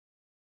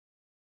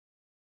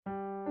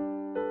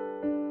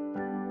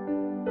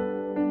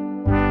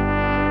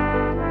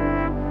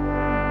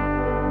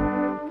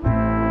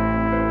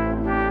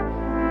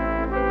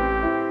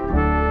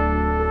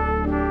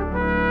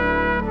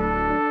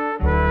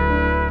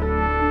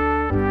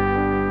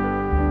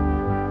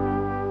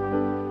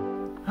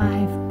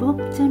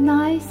an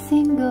I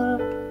single,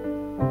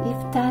 if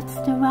that's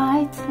the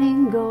right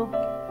lingo,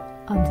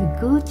 on the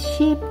good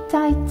ship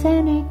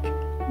Titanic,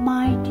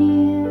 my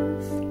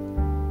dears.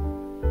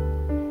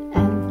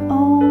 And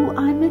oh,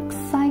 I'm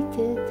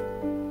excited,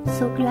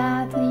 so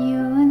glad you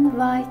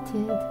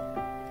invited.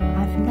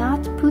 I've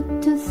not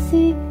put to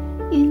sea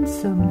in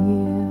some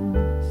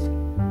years.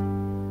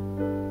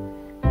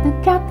 The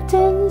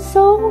captain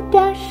so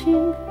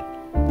dashing,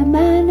 the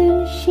man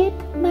and ship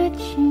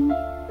matching,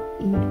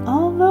 he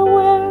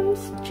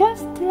overwhelms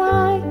just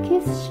like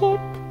his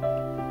ship.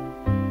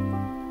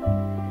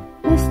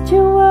 The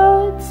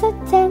stewards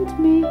attend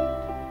me,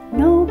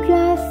 no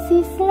glass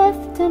is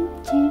left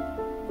empty.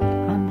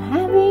 I'm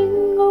having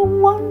a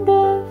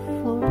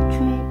wonderful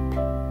trip.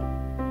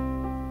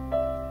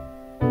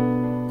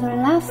 The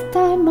last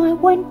time I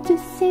went to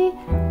sea,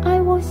 I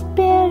was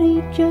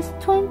barely just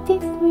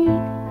 23,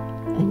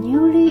 a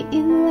newly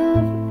in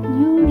love,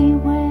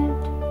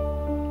 newlywed.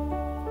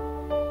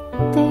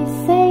 They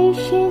say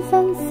she's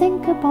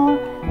unsinkable,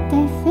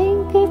 they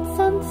think it's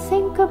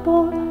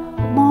unsinkable,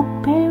 more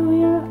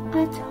peril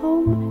at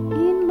home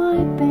in my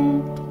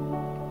bed.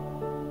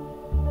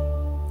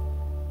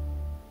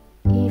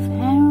 If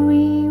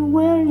Henry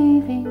were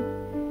living,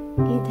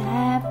 he'd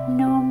have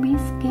no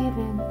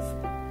misgivings,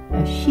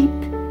 a ship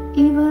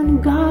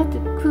even God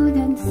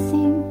couldn't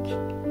sink.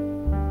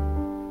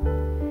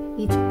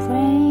 It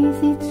praise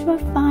its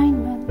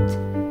refinement,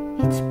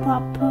 its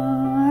proper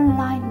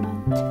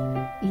alignment.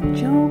 He'd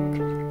joke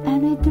and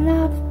he'd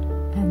laugh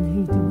and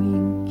he'd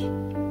wink.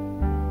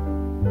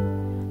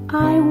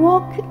 I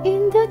walk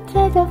in the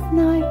dead of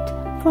night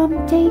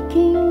from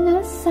taking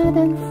a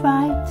sudden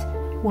fright.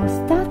 Was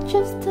that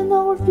just an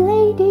old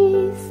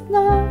lady's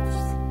nerves?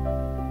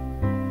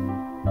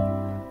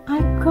 I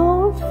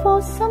called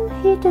for some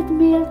heated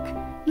milk,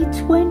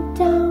 it went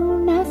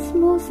down as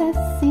smooth as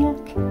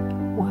silk.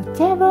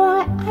 Whatever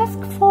I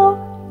asked for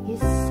is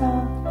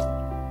served.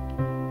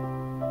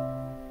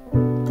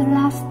 The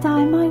last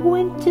time I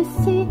went to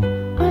sea,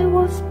 I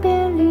was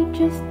barely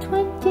just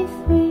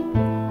 23.